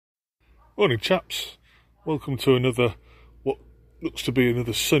Morning chaps, welcome to what looks to be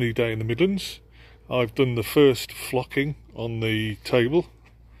another sunny day in the Midlands. I've done the first flocking on the table.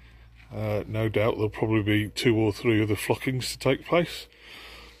 No doubt there'll probably be 2 or 3 other flockings to take place.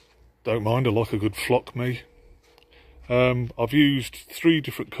 Don't mind, I like a good flock me. I've used 3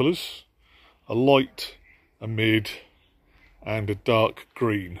 different colours, a light, a mid and a dark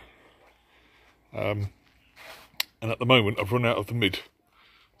green. And at the moment I've run out of the mid.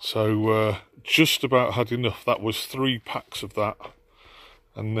 So just about had enough. That was 3 packs of that,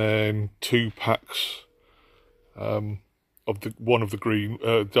 and then 2 packs of one of the green,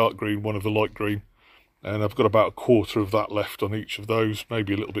 dark green, one of the light green, and I've got about a quarter of that left on each of those,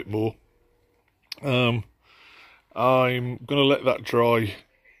 maybe a little bit more. I'm going to let that dry,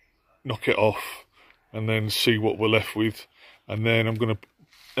 knock it off, and then see what we're left with, and then I'm going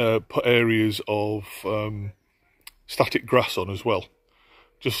to put areas of static grass on as well,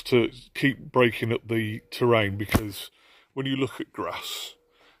 just to keep breaking up the terrain, because when you look at grass,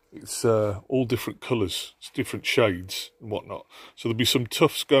 it's all different colours, it's different shades and whatnot. So there'll be some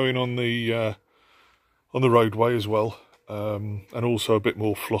tufts going on the roadway as well, and also a bit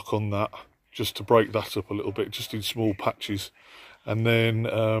more flock on that, just to break that up a little bit, just in small patches. And then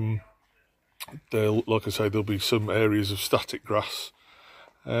like I say, there'll be some areas of static grass,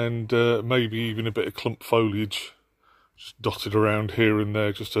 and maybe even a bit of clump foliage just dotted around here and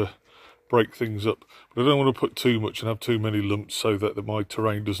there, just to break things up. But I don't want to put too much and have too many lumps, so that my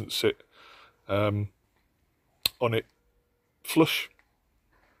terrain doesn't sit on it flush.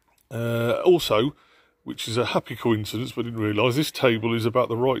 Also, which is a happy coincidence, but I didn't realise, this table is about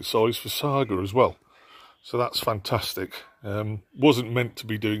the right size for Saga as well. So that's fantastic. Wasn't meant to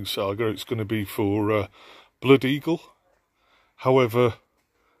be doing Saga, it's going to be for Blood Eagle. However,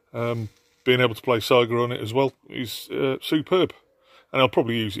 being able to play Saga on it as well is superb. And I'll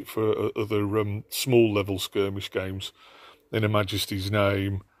probably use it for other small level skirmish games, in Her Majesty's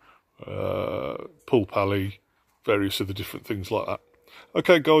Name, Pulp Alley, various other different things like that.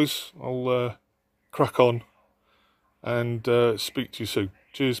 Okay guys, I'll crack on and speak to you soon.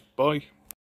 Cheers, bye.